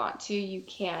really want to, you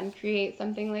can create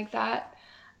something like that.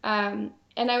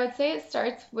 And I would say it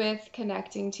starts with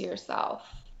connecting to yourself,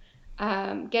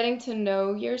 getting to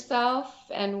know yourself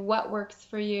and what works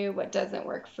for you, what doesn't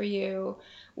work for you,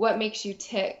 what makes you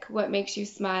tick, what makes you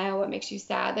smile, what makes you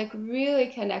sad, like really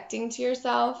connecting to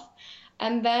yourself.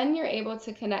 And then you're able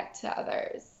to connect to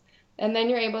others. And then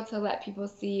you're able to let people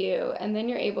see you. And then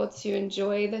you're able to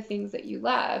enjoy the things that you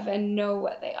love and know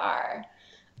what they are.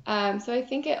 So I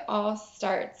think it all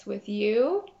starts with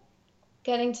you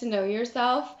getting to know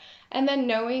yourself and then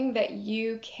knowing that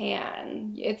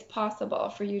it's possible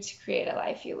for you to create a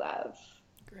life you love.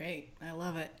 Great. I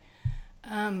love it.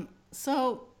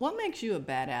 So what makes you a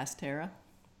badass, Tara?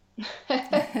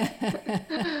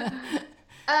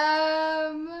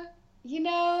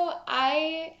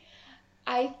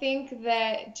 I think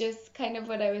that just kind of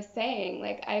what I was saying,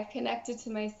 like I've connected to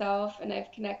myself and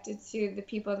I've connected to the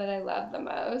people that I love the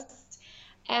most.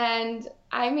 And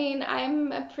I mean,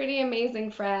 I'm a pretty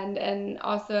amazing friend and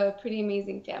also a pretty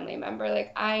amazing family member.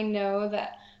 Like I know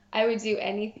that I would do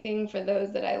anything for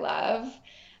those that I love.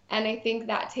 And I think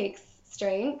that takes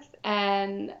strength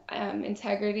and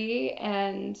integrity,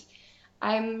 and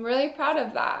I'm really proud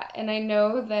of that. And I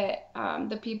know that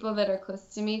the people that are close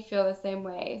to me feel the same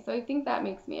way. So I think that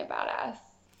makes me a badass.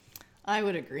 I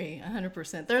would agree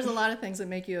 100%. There's a lot of things that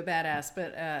make you a badass,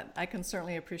 but I can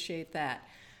certainly appreciate that.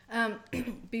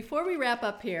 Before we wrap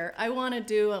up here, I want to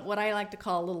do what I like to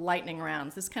call little lightning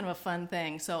rounds. This is kind of a fun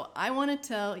thing. So I want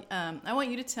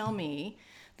you to tell me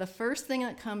the first thing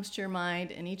that comes to your mind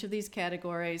in each of these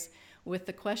categories, with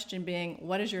the question being,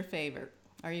 what is your favorite?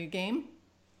 Are you game?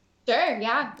 Sure,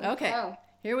 yeah. Okay,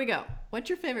 here we go. What's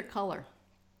your favorite color?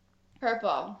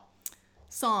 Purple.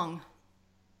 Song?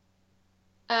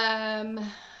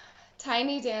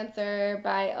 Tiny Dancer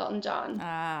by Elton John.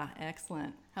 Ah,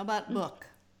 excellent. How about book?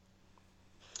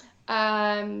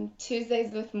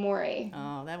 Tuesdays with Morrie.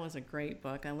 Oh, that was a great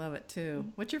book. I love it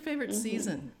too. What's your favorite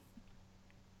season?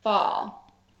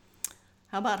 Fall.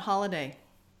 How about holiday?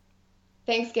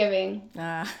 Thanksgiving.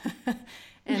 And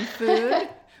food?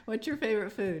 What's your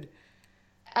favorite food?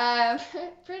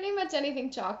 Pretty much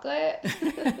anything chocolate.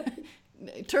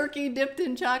 Turkey dipped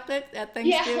in chocolate at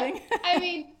Thanksgiving? Yeah, I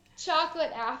mean,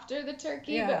 chocolate after the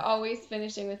turkey, Yeah. but always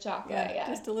finishing with chocolate. Yeah.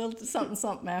 Just a little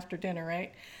something after dinner,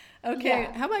 right? Okay,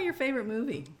 Yeah. How about your favorite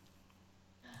movie?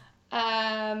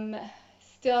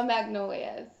 Still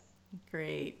Magnolias.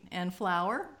 Great. And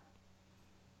flower?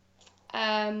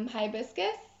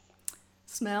 Hibiscus.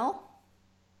 Smell?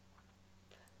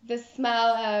 The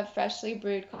smell of freshly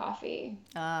brewed coffee.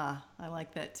 Ah, I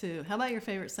like that too. How about your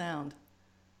favorite sound?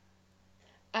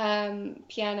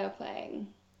 Piano playing.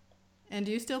 And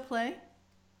do you still play?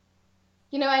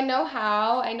 I know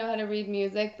how. I know how to read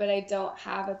music, but I don't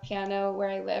have a piano where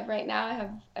I live right now. I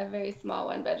have a very small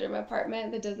one-bedroom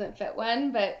apartment that doesn't fit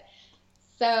one, but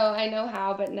so I know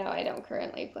how, but no, I don't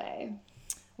currently play.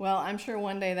 Well, I'm sure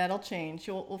one day that'll change.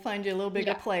 We'll find you a little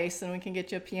bigger Yeah, place and we can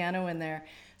get you a piano in there.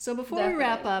 So before we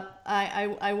wrap definitely.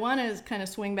 up, I want to kind of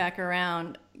swing back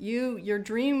around. Your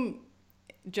dream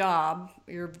job,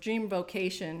 your dream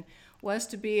vocation was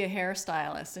to be a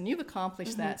hairstylist, and you've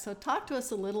accomplished Hmm. that. So talk to us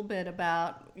a little bit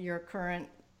about your current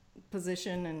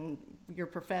position and your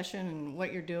profession and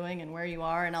what you're doing and where you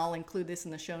are, and I'll include this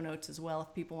in the show notes as well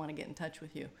if people want to get in touch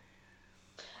with you.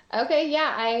 Okay,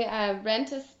 yeah, I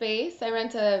rent a space. I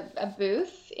rent a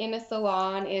booth in a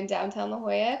salon in downtown La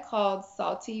Jolla called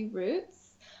Salty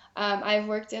Roots. I've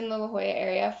worked in the La Jolla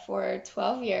area for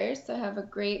 12 years, so I have a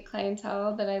great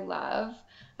clientele that I love.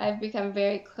 I've become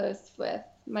very close with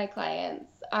my clients.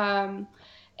 And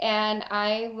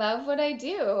I love what I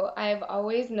do. I've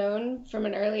always known from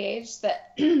an early age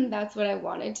that that's what I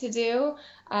wanted to do.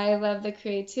 I love the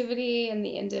creativity and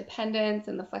the independence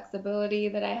and the flexibility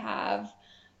that I have.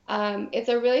 It's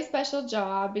a really special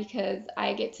job because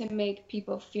I get to make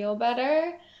people feel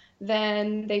better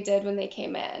than they did when they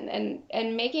came in.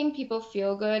 And making people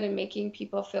feel good and making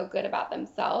people feel good about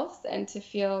themselves and to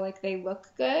feel like they look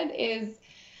good is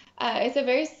it's a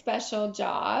very special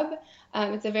job.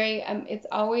 It's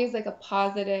always like a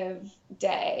positive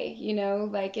day,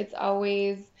 like it's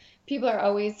always, people are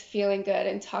always feeling good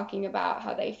and talking about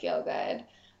how they feel good.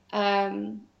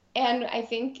 And I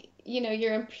think,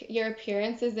 your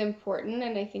appearance is important,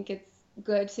 and I think it's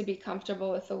good to be comfortable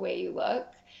with the way you look.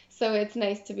 So it's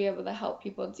nice to be able to help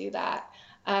people do that.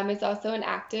 It's also an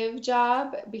active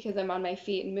job because I'm on my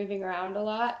feet and moving around a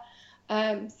lot.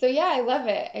 So yeah, I love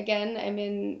it. Again, I'm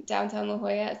in downtown La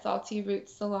Jolla at Salty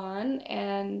Roots Salon,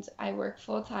 and I work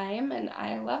full time, and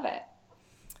I love it.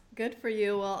 Good for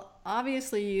you. Well,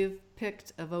 obviously, you've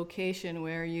picked a vocation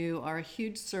where you are a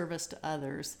huge service to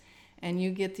others, and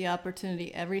you get the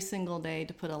opportunity every single day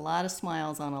to put a lot of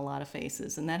smiles on a lot of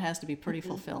faces, and that has to be pretty Mhm.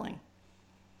 fulfilling.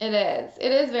 It is.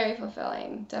 It is very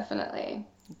fulfilling, definitely.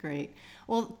 Great.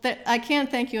 Well, I can't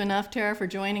thank you enough, Tara, for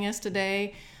joining us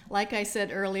today. Like I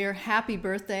said earlier, happy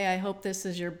birthday. I hope this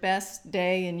is your best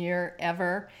day and year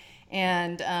ever.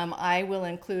 And I will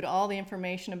include all the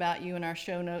information about you in our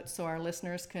show notes so our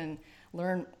listeners can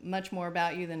learn much more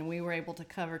about you than we were able to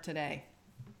cover today.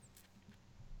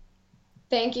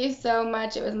 Thank you so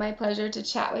much. It was my pleasure to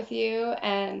chat with you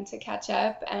and to catch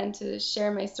up and to share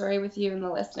my story with you and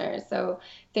the listeners. So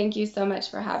thank you so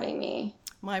much for having me.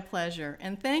 My pleasure.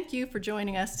 And thank you for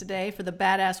joining us today for the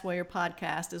Badass Warrior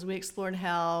podcast as we explored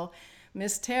how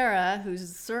Miss Tara,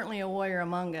 who's certainly a warrior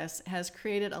among us, has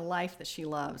created a life that she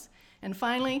loves. And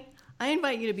finally, I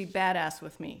invite you to be badass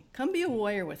with me. Come be a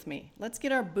warrior with me. Let's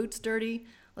get our boots dirty.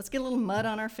 Let's get a little mud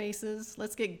on our faces.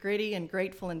 Let's get gritty and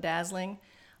grateful and dazzling.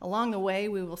 Along the way,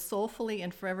 we will soulfully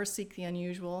and forever seek the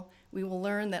unusual. We will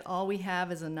learn that all we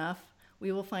have is enough.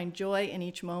 We will find joy in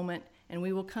each moment, and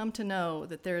we will come to know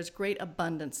that there is great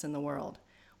abundance in the world.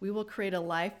 We will create a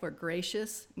life where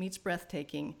gracious meets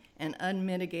breathtaking and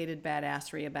unmitigated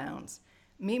badassery abounds.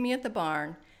 Meet me at the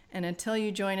barn, and until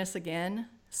you join us again,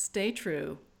 stay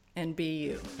true and be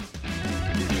you.